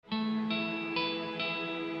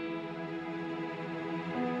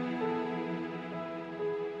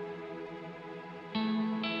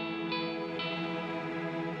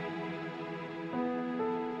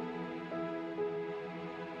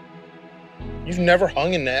You've never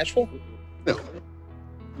hung in Nashville? No.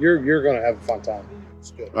 You're gonna have a fun time.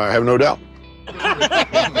 It's good. I have no doubt.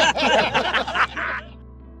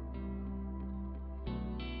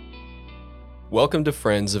 Welcome to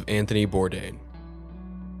Friends of Anthony Bourdain.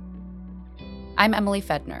 I'm Emily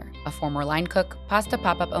Fedner, a former line cook, pasta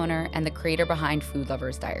pop-up owner, and the creator behind Food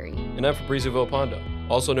Lover's Diary. And I'm Fabrizio Villalpando,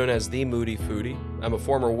 also known as the Moody Foodie. I'm a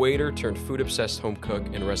former waiter turned food-obsessed home cook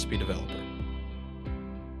and recipe developer.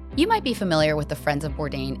 You might be familiar with the Friends of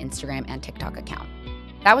Bourdain Instagram and TikTok account.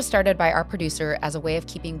 That was started by our producer as a way of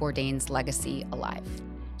keeping Bourdain's legacy alive.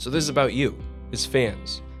 So this is about you, his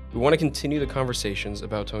fans. We want to continue the conversations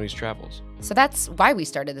about Tony's travels. So that's why we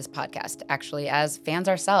started this podcast, actually, as fans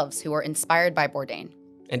ourselves who are inspired by Bourdain.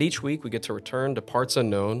 And each week we get to return to parts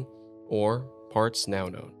unknown or parts now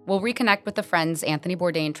known. We'll reconnect with the friends Anthony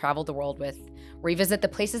Bourdain traveled the world with, revisit the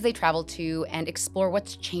places they traveled to, and explore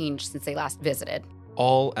what's changed since they last visited.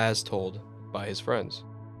 All as told by his friends.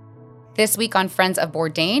 This week on Friends of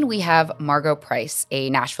Bourdain, we have Margo Price, a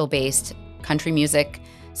Nashville-based country music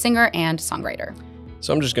singer and songwriter.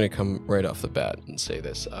 So I'm just going to come right off the bat and say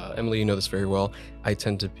this. Emily, you know this very well. I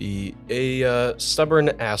tend to be a stubborn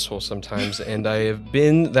asshole sometimes, and I have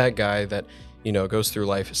been that guy that, you know, goes through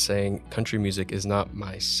life saying country music is not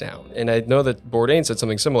my sound. And I know that Bourdain said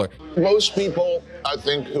something similar. Most people, I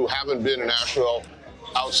think, who haven't been in Nashville,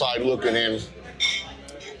 outside looking in,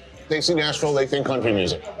 they see Nashville, they think country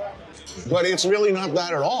music. But it's really not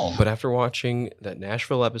that at all. But after watching that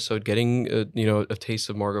Nashville episode, getting a taste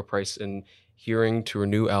of Margo Price and hearing to her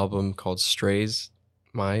new album called Strays,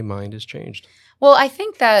 my mind has changed. Well, I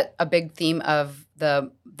think that a big theme of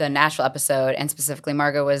the Nashville episode, and specifically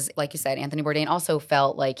Margo, was, like you said, Anthony Bourdain also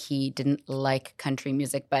felt like he didn't like country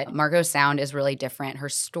music, but Margo's sound is really different. Her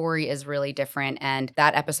story is really different, and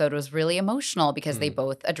that episode was really emotional because they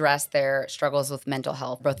both addressed their struggles with mental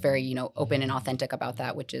health, both very, open and authentic about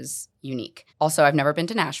that, which is unique. Also, I've never been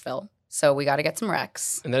to Nashville, so we got to get some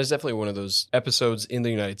recs. And that is definitely one of those episodes in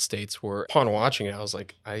the United States where, upon watching it, I was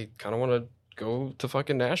like, I kind of want to go to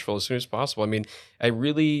fucking Nashville as soon as possible. I mean, I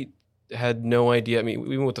really had no idea. I mean,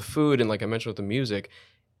 even with the food and, like I mentioned, with the music,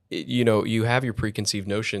 you have your preconceived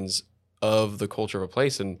notions of the culture of a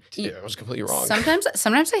place, and I was completely wrong.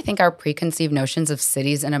 Sometimes I think our preconceived notions of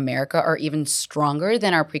cities in America are even stronger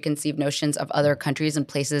than our preconceived notions of other countries and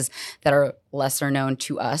places that are lesser known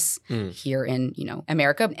to us here in,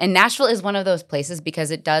 America. And Nashville is one of those places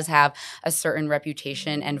because it does have a certain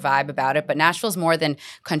reputation and vibe about it, but Nashville's more than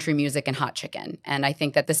country music and hot chicken. And I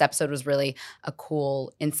think that this episode was really a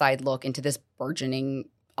cool inside look into this burgeoning,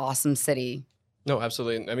 awesome city. No,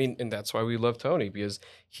 absolutely. I mean, and that's why we love Tony, because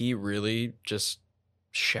he really just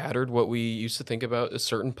shattered what we used to think about a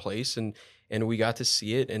certain place, and we got to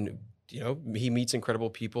see it. And, he meets incredible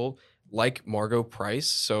people like Margo Price.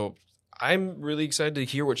 So I'm really excited to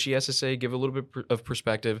hear what she has to say, give a little bit of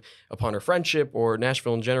perspective upon her friendship or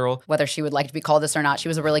Nashville in general. Whether she would like to be called this or not, she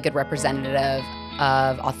was a really good representative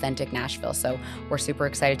of authentic Nashville. So we're super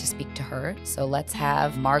excited to speak to her. So let's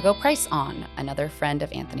have Margo Price on, another friend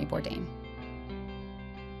of Anthony Bourdain.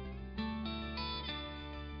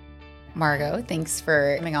 Margo, thanks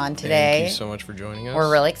for coming on today. Thank you so much for joining us.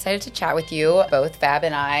 We're really excited to chat with you. Both Fab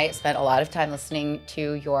and I spent a lot of time listening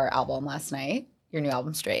to your album last night, your new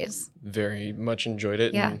album, Strays. Very much enjoyed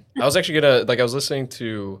it. Yeah. And I was actually I was listening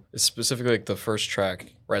to specifically the first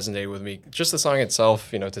track resonated with me. Just the song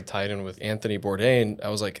itself, to tie it in with Anthony Bourdain, I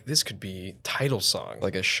was like, this could be title song,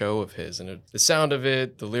 like a show of his. And the sound of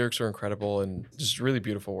it, the lyrics were incredible and just really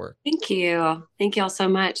beautiful work. Thank you. Thank you all so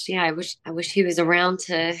much. Yeah, I wish he was around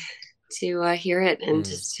to hear it and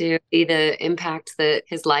just to see the impact that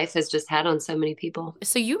his life has just had on so many people.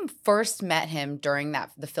 So you first met him during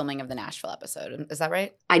the filming of the Nashville episode. Is that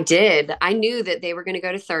right? I did. I knew that they were going to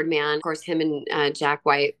go to Third Man. Of course, him and Jack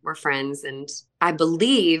White were friends, and I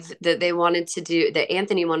believe that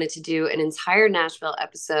Anthony wanted to do an entire Nashville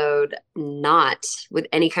episode not with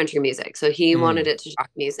any country music. So he wanted it to be rock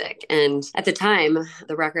music. And at the time,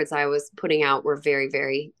 the records I was putting out were very,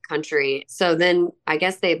 very country. So then I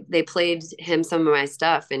guess they played him some of my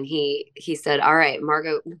stuff, and he said, all right,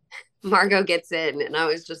 Margo gets in. And I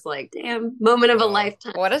was just like, damn, moment of a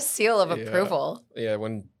lifetime. What a seal of approval. Yeah,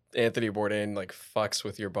 when Anthony Bourdain fucks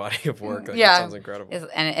with your body of work. That sounds incredible.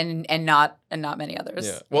 And not many others.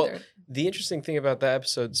 Yeah. Well, the interesting thing about that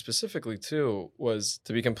episode specifically too was,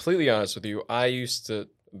 to be completely honest with you, I used to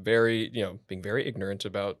being very ignorant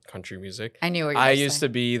about country music. I knew what you I were used to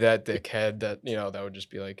be that dickhead that, that would just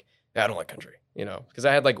be like, I don't like country, because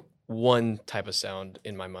I had one type of sound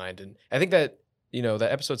in my mind. And I think that,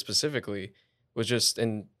 that episode specifically was just,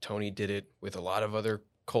 and Tony did it with a lot of other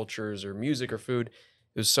cultures or music or food.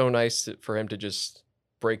 was so nice for him to just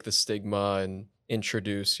break the stigma and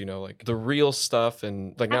introduce, like the real stuff.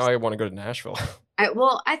 And like now I want to go to Nashville.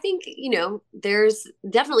 I think, there's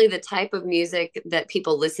definitely the type of music that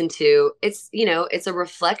people listen to. It's, it's a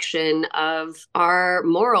reflection of our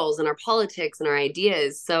morals and our politics and our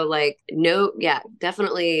ideas. So like, no, yeah,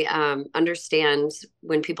 definitely understand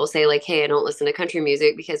when people say like, hey, I don't listen to country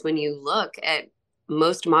music, because when you look at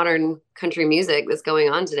most modern country music that's going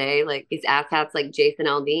on today, like these asshats like Jason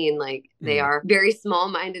Aldean, like they are very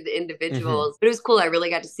small-minded individuals. But it was cool. I really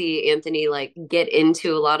got to see Anthony like get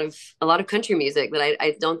into a lot of country music that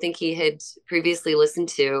I don't think he had previously listened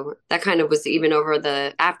to. That kind of was even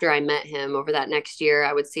after I met him over that next year,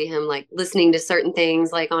 I would see him like listening to certain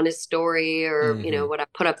things like on his story or, what I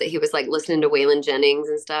put up that he was like listening to Waylon Jennings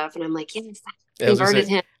and stuff. And I'm like, yes, that converted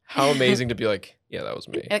him. How amazing to be like, yeah, that was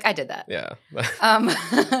me. Like, I did that. Yeah.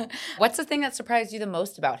 What's the thing that surprised you the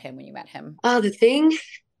most about him when you met him? The thing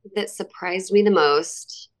that surprised me the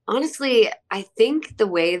most, honestly, I think the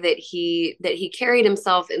way that he carried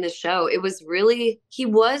himself in the show, it was really, he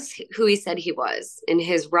was who he said he was in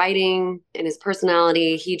his writing, in his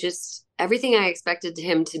personality. He just, everything I expected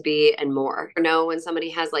him to be and more. When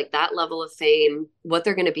somebody has like that level of fame, what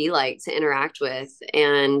they're going to be like to interact with.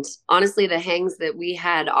 And honestly, the hangs that we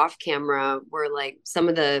had off camera were like some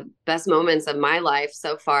of the best moments of my life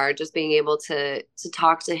so far, just being able to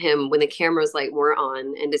talk to him when the cameras like weren't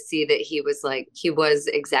on, and to see that he was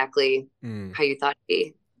exactly how you thought he'd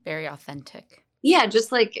be. Very authentic. Yeah,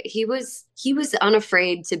 just like he was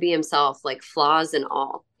unafraid to be himself, like flaws and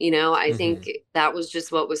all. I think that was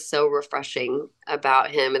just what was so refreshing about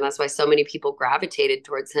him. And that's why so many people gravitated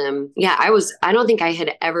towards him. Yeah, I don't think I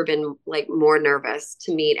had ever been like more nervous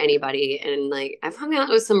to meet anybody. And like, I've hung out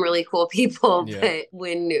with some really cool people, but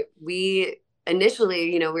when we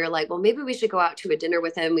initially, we were like, well, maybe we should go out to a dinner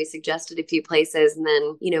with him. We suggested a few places. And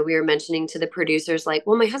then, we were mentioning to the producers, like,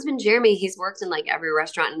 well, my husband, Jeremy, he's worked in like every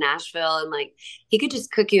restaurant in Nashville, and like, he could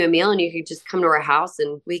just cook you a meal and you could just come to our house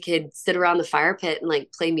and we could sit around the fire pit and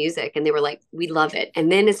like play music. And they were like, we love it.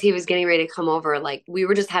 And then as he was getting ready to come over, like, we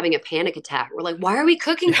were just having a panic attack. We're like, why are we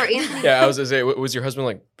cooking for Anthony? Yeah, I was gonna say, was your husband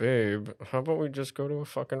like, babe, how about we just go to a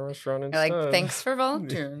fucking restaurant instead? You're like, thanks for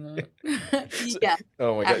volunteering. Yeah.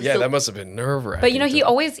 Oh my God. Yeah, that must have been nerve-wracking. But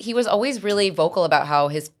he was always really vocal about how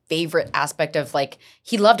his favorite aspect of like,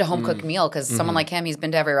 he loved a home cooked meal, because someone like him, he's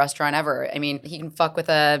been to every restaurant ever. I mean, he can fuck with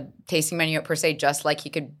a tasting menu per se, just like he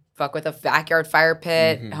could fuck with a backyard fire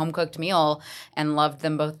pit home cooked meal, and loved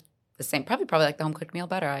them both the same. Probably like the home cooked meal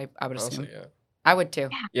better. I would assume. Yeah. I would too.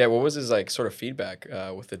 Yeah. What was his like sort of feedback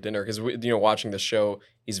with the dinner? Because watching the show,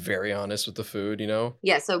 he's very honest with the food.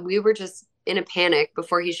 Yeah. So we were just in a panic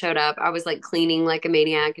before he showed up. I was like cleaning like a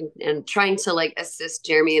maniac and trying to like assist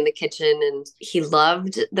Jeremy in the kitchen. And he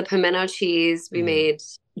loved the pimento cheese. We made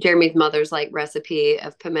Jeremy's mother's like recipe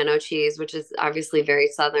of pimento cheese, which is obviously very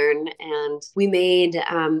Southern. And we made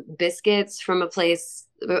biscuits from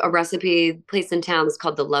a recipe place in town is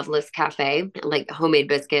called the Loveless Cafe, like homemade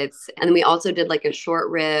biscuits. And then we also did like a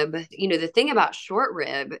short rib. The thing about short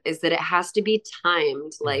rib is that it has to be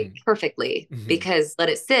timed like perfectly, because let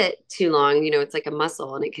it sit too long, it's like a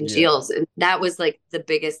muscle and it congeals. And that was like the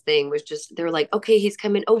biggest thing, was just, they were like, okay, he's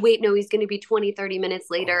coming. Oh, wait, no, he's going to be 20-30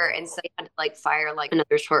 minutes later. And so I had to like fire like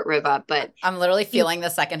another short rib up. But I'm literally feeling the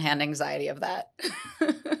secondhand anxiety of that.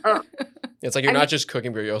 It's like you're not just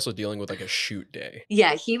cooking, but you're also dealing with like a shoot day.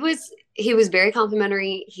 Yeah, he was very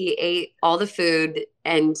complimentary. He ate all the food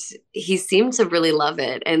and he seemed to really love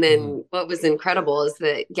it. And then what was incredible is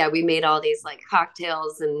that, we made all these like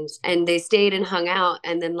cocktails and they stayed and hung out.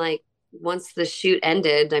 And then like, once the shoot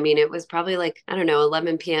ended, I mean, it was probably like, I don't know,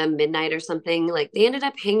 11 p.m., midnight or something. Like they ended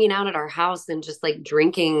up hanging out at our house and just like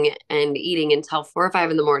drinking and eating until 4 or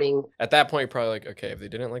 5 in the morning. At that point, probably like, okay, if they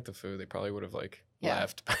didn't like the food, they probably would have like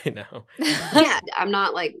left by now. Yeah, I'm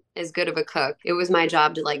not like as good of a cook. It was my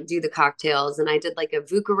job to like do the cocktails, and I did like a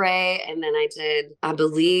vouqueray, and then I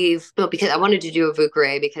believe, because I wanted to do a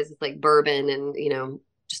vouqueray because it's like bourbon and,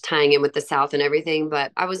 just tying in with the South and everything.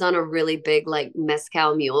 But I was on a really big like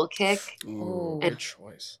mezcal mule kick. Ooh, good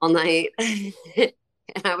choice. All night. And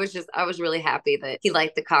I was really happy that he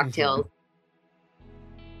liked the cocktails.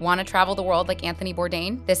 Want to travel the world like Anthony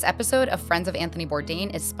Bourdain? This episode of Friends of Anthony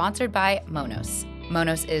Bourdain is sponsored by Monos.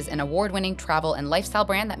 Monos is an award-winning travel and lifestyle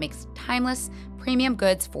brand that makes timeless, premium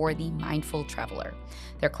goods for the mindful traveler.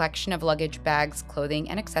 Their collection of luggage, bags, clothing,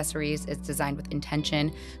 and accessories is designed with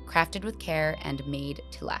intention, crafted with care, and made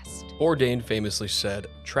to last. Bourdain famously said,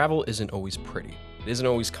 "Travel isn't always pretty. It isn't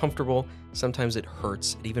always comfortable. Sometimes it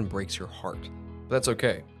hurts. It even breaks your heart. But that's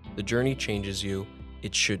okay. The journey changes you.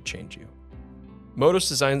 It should change you." Monos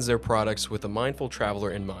designs their products with a mindful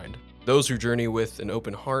traveler in mind, those who journey with an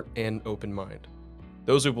open heart and open mind,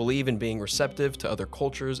 those who believe in being receptive to other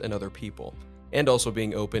cultures and other people, and also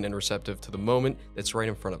being open and receptive to the moment that's right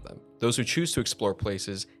in front of them, those who choose to explore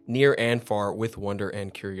places near and far with wonder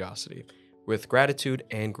and curiosity, with gratitude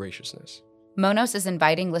and graciousness. Monos is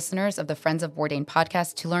inviting listeners of the Friends of Bourdain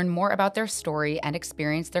podcast to learn more about their story and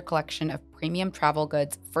experience their collection of premium travel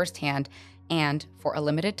goods firsthand, and for a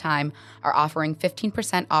limited time are offering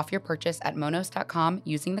 15% off your purchase at monos.com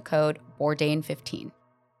using the code Bourdain15.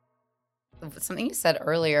 Something you said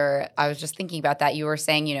earlier, I was just thinking about that. You were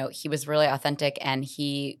saying, he was really authentic and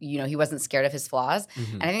he wasn't scared of his flaws.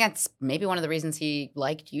 Mm-hmm. And I think that's maybe one of the reasons he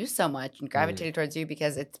liked you so much and gravitated towards you,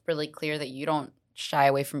 because it's really clear that you don't shy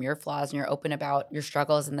away from your flaws and you're open about your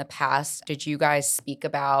struggles in the past. Did you guys speak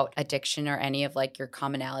about addiction or any of your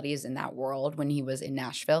commonalities in that world when he was in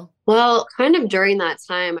Nashville? Well, kind of during that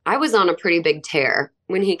time, I was on a pretty big tear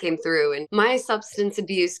when he came through, and my substance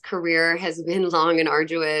abuse career has been long and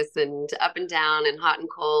arduous and up and down and hot and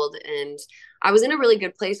cold. And I was in a really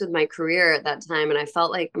good place with my career at that time, and I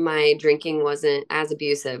felt like my drinking wasn't as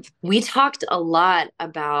abusive. We talked a lot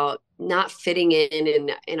about not fitting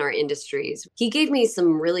in our industries. He gave me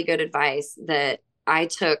some really good advice that I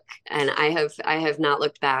took, and I have not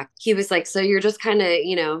looked back. He was like, so you're just kind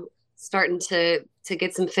of, starting to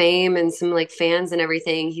get some fame and some fans and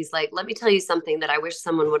everything. He's like, let me tell you something that I wish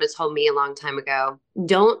someone would have told me a long time ago.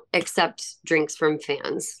 Don't accept drinks from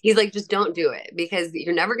fans. He's like, just don't do it, because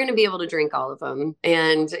you're never going to be able to drink all of them.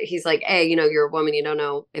 And he's like, hey, you're a woman, you don't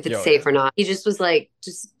know if it's safe or not. He just was like,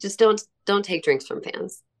 just don't take drinks from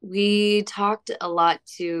fans. We talked a lot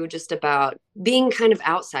too, just about being kind of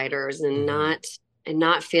outsiders and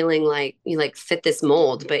not feeling like you fit this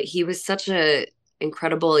mold. But he was such a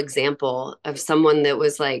incredible example of someone that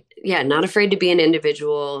was not afraid to be an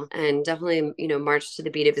individual and definitely, march to the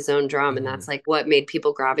beat of his own drum. And that's what made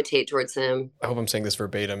people gravitate towards him. I hope I'm saying this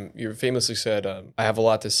verbatim. You famously said, I have a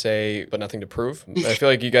lot to say, but nothing to prove. I feel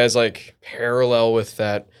like you guys parallel with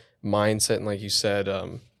that mindset. And like you said,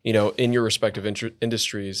 in your respective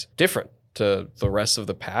industries, different to the rest of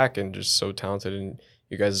the pack and just so talented in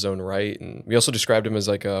you guys' own right. And we also described him as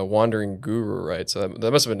a wandering guru, right? So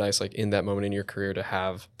that must have been nice, in that moment in your career to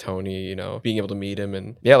have Tony, being able to meet him.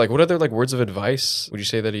 And yeah, what other words of advice would you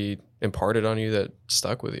say that he imparted on you that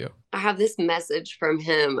stuck with you? I have this message from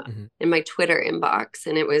him in my Twitter inbox,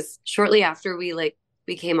 and it was shortly after we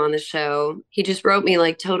came on the show. He just wrote me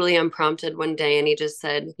totally unprompted one day, and he just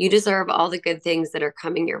said, you deserve all the good things that are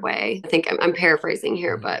coming your way. I think I'm paraphrasing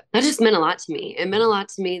here, but that just meant a lot to me. It meant a lot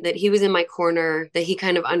to me that he was in my corner, that he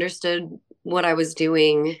kind of understood what I was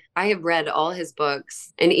doing. I have read all his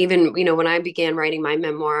books. And even, when I began writing my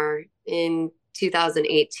memoir in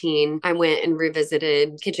 2018, I went and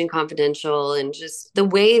revisited Kitchen Confidential, and just the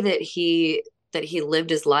way that he lived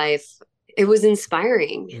his life. It was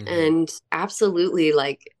inspiring and absolutely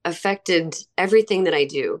affected everything that I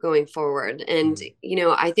do going forward. And,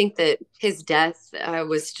 I think that his death it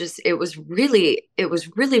was really,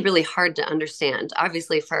 really hard to understand,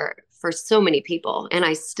 obviously for so many people. And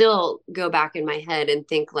I still go back in my head and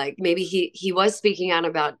think maybe he was speaking out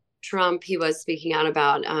about Trump. He was speaking out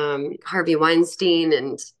about Harvey Weinstein.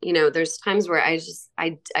 And, there's times where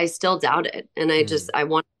I still doubt it. And I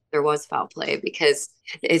want there was foul play, because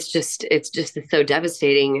it's just so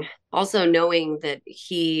devastating. Also knowing that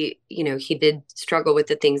he did struggle with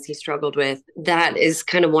the things he struggled with. That is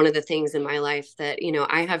kind of one of the things in my life that,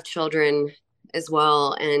 I have children as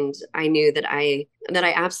well. And I knew that I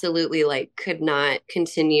absolutely could not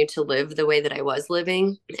continue to live the way that I was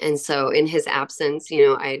living. And so in his absence,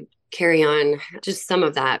 I carry on just some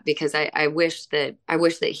of that, because I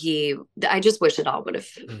just wish it all would have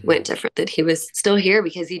went different, that he was still here,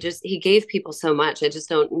 because he gave people so much. I just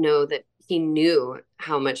don't know that he knew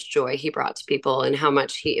how much joy he brought to people and how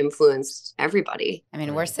much he influenced everybody. I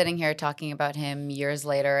mean, we're sitting here talking about him years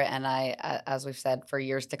later, and as we've said, for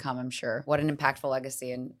years to come, I'm sure. What an impactful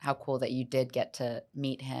legacy, and how cool that you did get to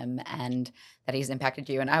meet him and that he's impacted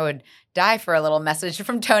you. And I would die for a little message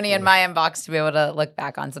from Tony in my inbox to be able to look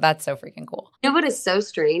back on. So that's so freaking cool. What is so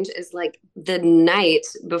strange is the night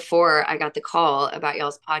before I got the call about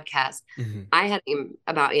y'all's podcast, I had a dream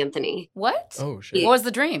about Anthony. What? Oh, shit. What was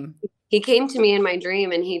the dream? He came to me in my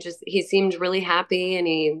dream, and he seemed really happy, and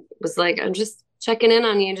he was like, I'm just checking in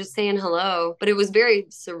on you, just saying hello. But it was very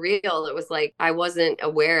surreal. It was I wasn't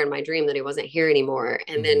aware in my dream that he wasn't here anymore.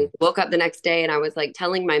 And then woke up the next day, and I was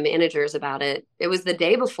telling my managers about it. It was the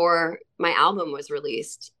day before my album was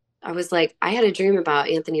released. I was I had a dream about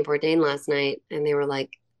Anthony Bourdain last night. And they were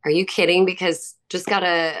like, are you kidding? Because just got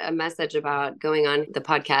a message about going on the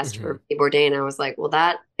podcast for Bourdain. I was like, well,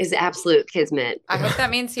 that is absolute kismet. I hope that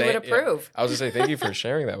means he would approve. I was going to say, thank you for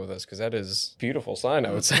sharing that with us, because that is a beautiful sign,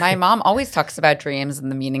 I would say. My mom always talks about dreams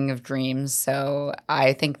and the meaning of dreams. So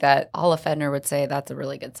I think that Alla Fedner would say that's a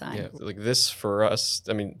really good sign. Yeah, like this for us,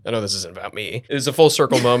 I mean, I know this isn't about me. It's a full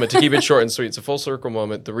circle moment. To keep it short and sweet, it's a full circle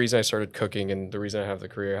moment. The reason I started cooking and the reason I have the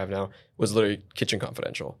career I have now was literally Kitchen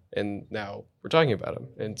Confidential. And now we're talking about him.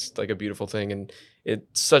 And it's like a beautiful thing. And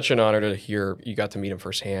it's such an honor to hear you got to meet him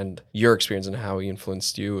firsthand, your experience and how he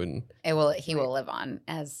influenced you. And he will live on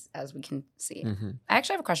as we can see. I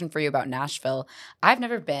actually have a question for you about Nashville. I've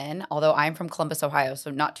never been, although I'm from Columbus, Ohio,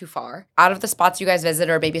 so not too far. Out of the spots you guys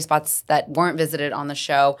visited or maybe spots that weren't visited on the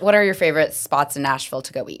show, what are your favorite spots in Nashville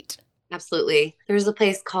to go eat? Absolutely. There's a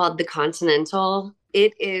place called The Continental.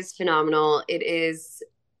 It is phenomenal. It is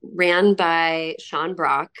ran by Sean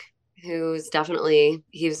Brock, who's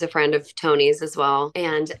he was a friend of Tony's as well.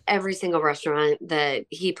 And every single restaurant that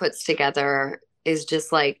he puts together is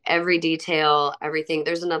just like every detail, everything.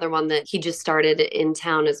 There's another one that he just started in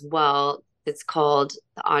town as well. It's called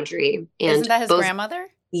the Audrey. And isn't that his grandmother?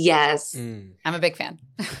 Yes. I'm a big fan.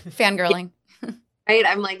 Fangirling. Right.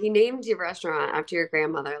 I'm like, you named your restaurant after your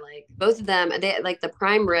grandmother. Like both of them, they like the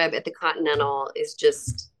prime rib at the Continental is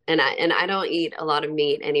just, and I don't eat a lot of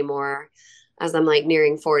meat anymore as I'm like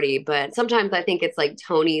nearing 40, but sometimes I think it's like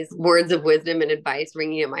Tony's words of wisdom and advice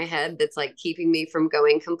ringing in my head that's like keeping me from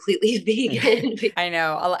going completely vegan. I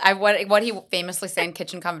know. What he famously said in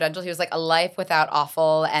Kitchen Confidential, he was like, a life without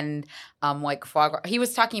offal and like foie gras. He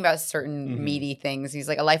was talking about certain meaty things. He's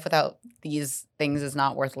like, a life without these things is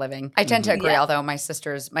not worth living. I tend to agree, although my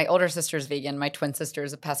older sister's vegan, my twin sister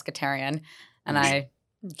is a pescatarian, and I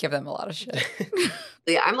give them a lot of shit.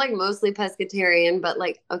 I'm like mostly pescatarian, but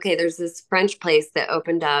like, okay, there's this French place that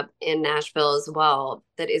opened up in Nashville as well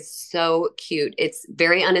that is so cute. It's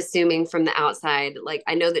very unassuming from the outside. Like,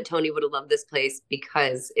 I know that Tony would have loved this place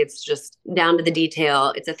because it's just down to the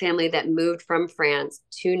detail. It's a family that moved from France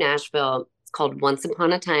to Nashville. It's called Once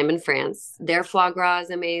Upon a Time in France. Their foie gras is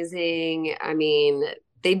amazing. I mean,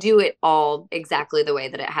 they do it all exactly the way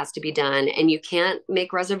that it has to be done. And you can't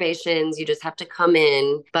make reservations. You just have to come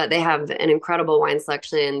in. But they have an incredible wine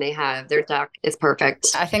selection. They have their duck. It's perfect.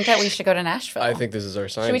 I think that we should go to Nashville. I think this is our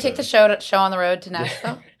sign. Should we take the show on the road to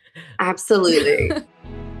Nashville? Absolutely.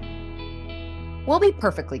 We'll be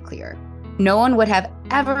perfectly clear. No one would have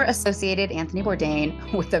ever associated Anthony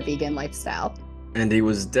Bourdain with a vegan lifestyle. And he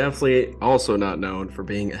was definitely also not known for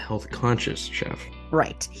being a health-conscious chef.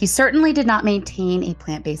 Right. He certainly did not maintain a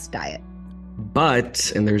plant-based diet.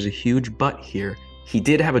 But, and there's a huge but here, he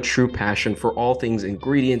did have a true passion for all things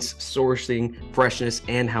ingredients, sourcing, freshness,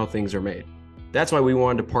 and how things are made. That's why we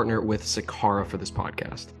wanted to partner with Sakara for this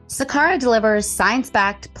podcast. Sakara delivers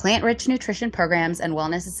science-backed, plant-rich nutrition programs and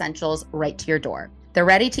wellness essentials right to your door. Their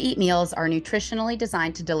ready-to-eat meals are nutritionally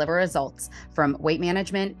designed to deliver results from weight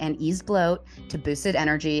management and eased bloat to boosted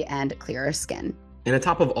energy and clearer skin. And on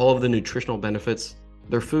top of all of the nutritional benefits,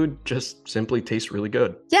 their food just simply tastes really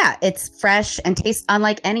good. Yeah, it's fresh and tastes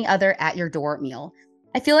unlike any other at-your-door meal.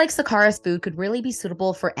 I feel like Sakara's food could really be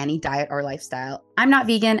suitable for any diet or lifestyle. I'm not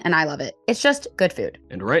vegan and I love it. It's just good food.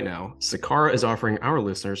 And right now, Sakara is offering our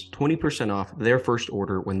listeners 20% off their first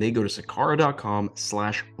order when they go to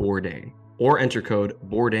sakara.com/Bourdain. or enter code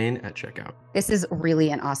Bourdain at checkout. This is really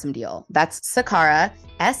an awesome deal. That's Sakara,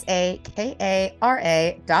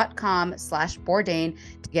 SAKARA.com/Bourdain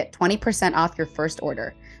to get 20% off your first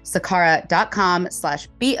order.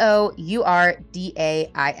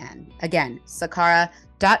 Sakara.com/BOURDAIN. Again,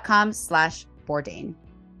 Sakara.com/Bourdain.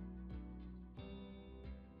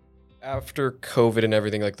 After COVID and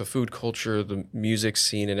everything, like the food culture, the music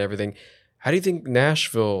scene and everything, how do you think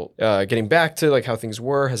Nashville, getting back to like how things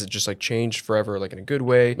were, has it just like changed forever, like in a good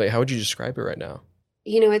way? Like, how would you describe it right now?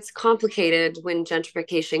 You know, it's complicated when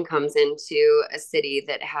gentrification comes into a city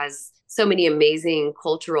that has so many amazing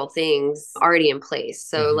cultural things already in place.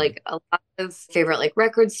 So like a lot of favorite like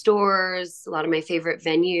record stores, a lot of my favorite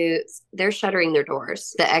venues, they're shuttering their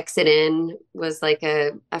doors. The Exit In was like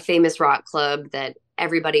a famous rock club that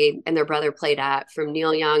everybody and their brother played at, from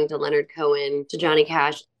Neil Young to Leonard Cohen to Johnny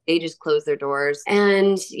Cash. They just closed their doors.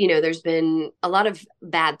 And, you know, there's been a lot of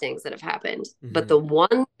bad things that have happened. But the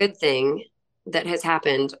one good thing that has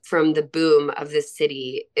happened from the boom of this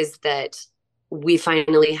city is that we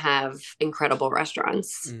finally have incredible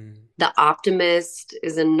restaurants. The Optimist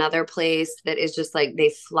is another place that is just like,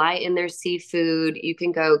 they fly in their seafood. You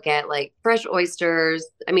can go get like fresh oysters.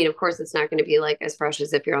 I mean, of course, it's not going to be like as fresh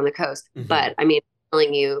as if you're on the coast. But I mean, I'm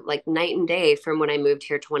telling you, like night and day from when I moved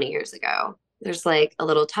here 20 years ago. There's like a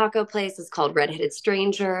little taco place. It's called Redheaded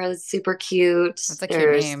Stranger. It's super cute. That's a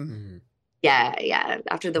cute name. Mhm. Yeah.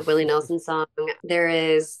 After the Willie Nelson song. There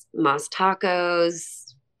is Moss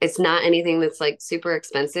Tacos. It's not anything that's like super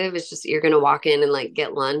expensive. It's just you're going to walk in and like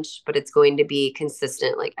get lunch, but it's going to be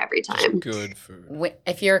consistent like every Just time. good food.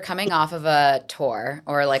 If you're coming off of a tour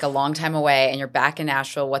or like a long time away and you're back in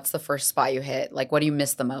Nashville, what's the first spot you hit? Like, what do you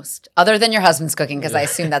miss the most? Other than your husband's cooking, because I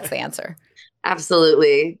assume that's the answer.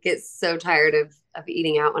 Absolutely. Get so tired of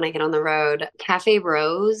eating out when I get on the road. Cafe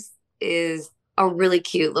Rose is a really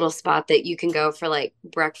cute little spot that you can go for like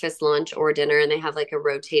breakfast, lunch, or dinner. And they have like a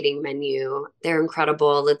rotating menu. They're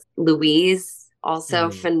incredible. It's Louise, also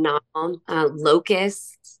phenomenal.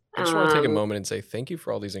 Locust. I just want to take a moment and say thank you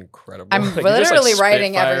for all these incredible. I'm like, you're just, literally like,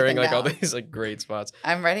 writing spitfiring, everything like all down. these like great spots.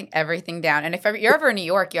 I'm writing everything down. And if you're ever in New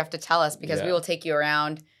York, you have to tell us because we Yeah. will take you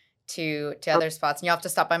around to other spots. And you'll have to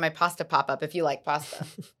stop by my pasta pop-up if you like pasta.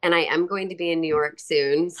 And I am going to be in New York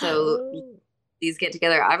soon. So these get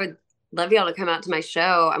together. I would love y'all to come out to my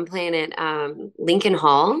show. I'm playing at Lincoln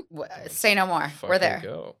Hall. Say no more. We're Fucking there.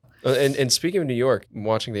 Go. And speaking of New York, I'm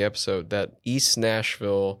watching the episode that East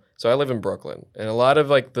Nashville. So I live in Brooklyn, and a lot of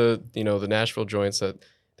like the Nashville joints that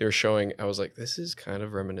they were showing, I was like, this is kind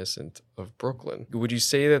of reminiscent of Brooklyn. Would you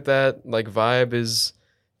say that like vibe is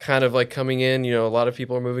kind of like coming in? A lot of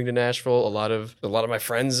people are moving to Nashville. A lot of my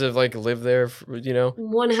friends have like lived there.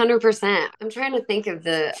 100%. I'm trying to think of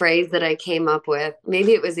the phrase that I came up with.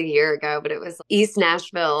 Maybe it was a year ago, but it was East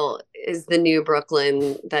Nashville is the new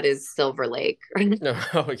Brooklyn that is Silver Lake.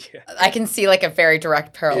 Oh yeah. I can see like a very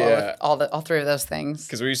direct parallel Yeah. with all three of those things.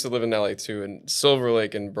 Because we used to live in LA too, and Silver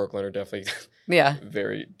Lake and Brooklyn are definitely Yeah.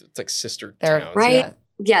 it's like sister They're towns. Right. Yeah.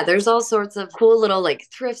 Yeah, there's all sorts of cool little like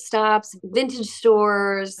thrift stops, vintage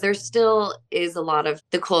stores. There still is a lot of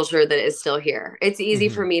the culture that is still here. It's easy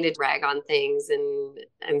for me to drag on things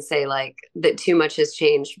and say like that too much has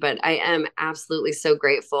changed, but I am absolutely so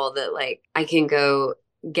grateful that like I can go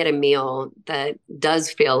get a meal that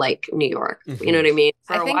does feel like New York. You know what I mean?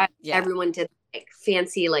 For I a think- while, yeah. everyone did like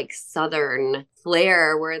fancy like Southern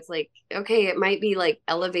flair where it's like, okay, it might be like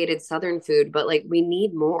elevated Southern food, but like we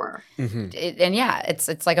need more.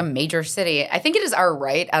 It's like a major city. I think it is our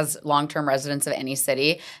right as long-term residents of any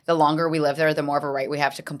city. The longer we live there, the more of a right we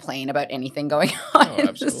have to complain about anything going on in the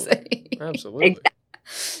Absolutely. city. Absolutely.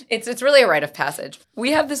 It's really a rite of passage.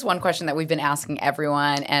 We have this one question that we've been asking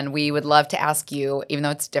everyone, and we would love to ask you, even though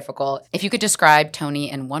it's difficult, if you could describe Tony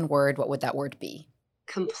in one word, what would that word be?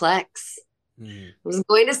 Complex. I was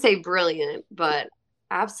going to say brilliant, but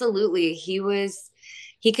absolutely he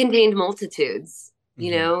contained multitudes.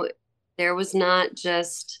 There was not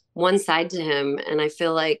just one side to him. And I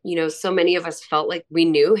feel like, so many of us felt like we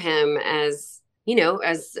knew him as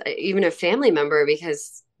even a family member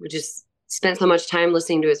because we just spent so much time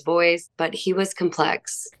listening to his voice, but he was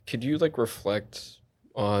complex. Could you like reflect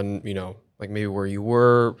on, like maybe where you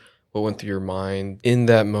were, what went through your mind in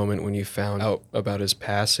that moment when you found out about his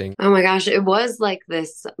passing? Oh my gosh, it was like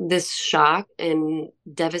this shock and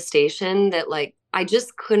devastation that like I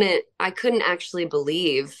couldn't actually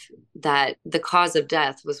believe that the cause of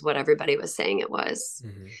death was what everybody was saying it was.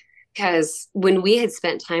 Because when we had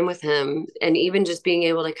spent time with him and even just being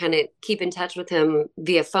able to kind of keep in touch with him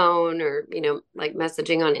via phone or, like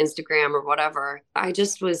messaging on Instagram or whatever, I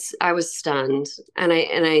was stunned. And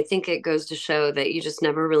I think it goes to show that you just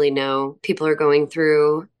never really know people are going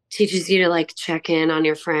through. Teaches you to like check in on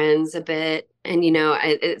your friends a bit. And,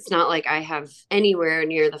 it's not like I have anywhere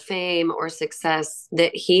near the fame or success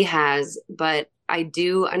that he has, but I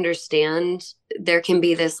do understand there can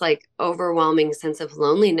be this like overwhelming sense of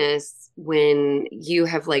loneliness when you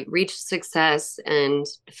have like reached success and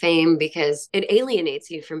fame because it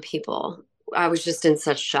alienates you from people. I was just in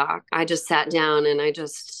such shock. I just sat down and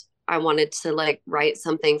I wanted to like write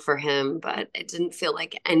something for him, but it didn't feel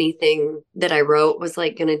like anything that I wrote was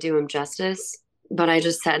like going to do him justice. But I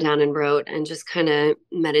just sat down and wrote and just kind of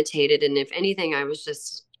meditated. And if anything, I was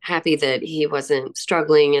just happy that he wasn't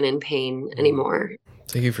struggling and in pain anymore.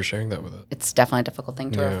 Thank you for sharing that with us. It's definitely a difficult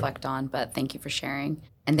thing to reflect on, but thank you for sharing.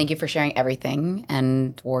 And thank you for sharing everything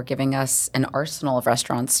and for giving us an arsenal of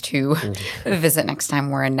restaurants to visit next time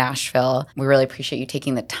we're in Nashville. We really appreciate you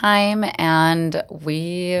taking the time, and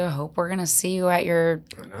we hope we're going to see you at your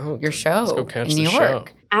show in New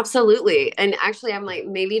York. Absolutely. And actually, I'm like,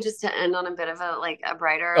 maybe just to end on a bit of a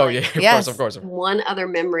brighter. Oh, yeah. Of course. One other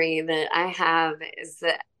memory that I have is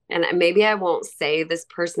that, and maybe I won't say this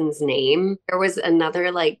person's name. There was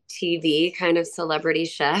another like TV kind of celebrity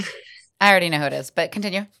chef. I already know who it is, but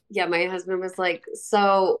continue. Yeah, my husband was like,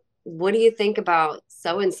 so what do you think about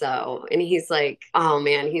so-and-so? And he's like, oh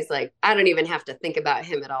man, he's like, I don't even have to think about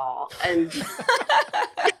him at all. And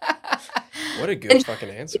what a good fucking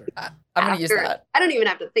answer. I'm going to use that. I don't even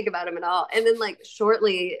have to think about him at all. And then like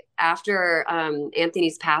shortly after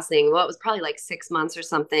Anthony's passing, well, it was probably like 6 months or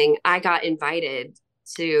something, I got invited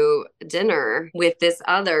to dinner with this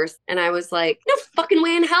other, and I was like, no fucking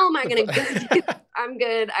way in hell am I gonna go. I'm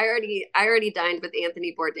good. I already dined with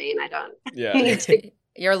Anthony Bourdain. I don't need to.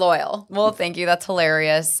 You're loyal. Well, thank you. That's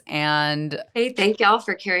hilarious. And hey, thank y'all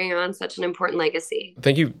for carrying on such an important legacy.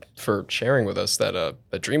 Thank you for sharing with us that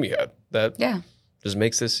a dream you had. That just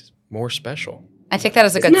makes this more special. I take that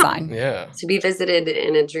as a good sign. Yeah. To be visited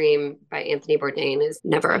in a dream by Anthony Bourdain is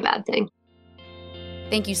never a bad thing.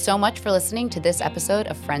 Thank you so much for listening to this episode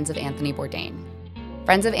of Friends of Anthony Bourdain.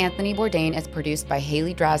 Friends of Anthony Bourdain is produced by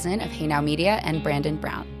Haley Drosnin of Hey Now Media and Brandon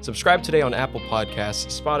Brown. Subscribe today on Apple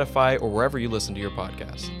Podcasts, Spotify, or wherever you listen to your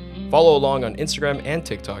podcasts. Follow along on Instagram and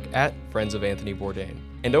TikTok at Friends of Anthony Bourdain.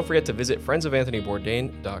 And don't forget to visit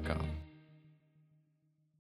friendsofanthonybourdain.com.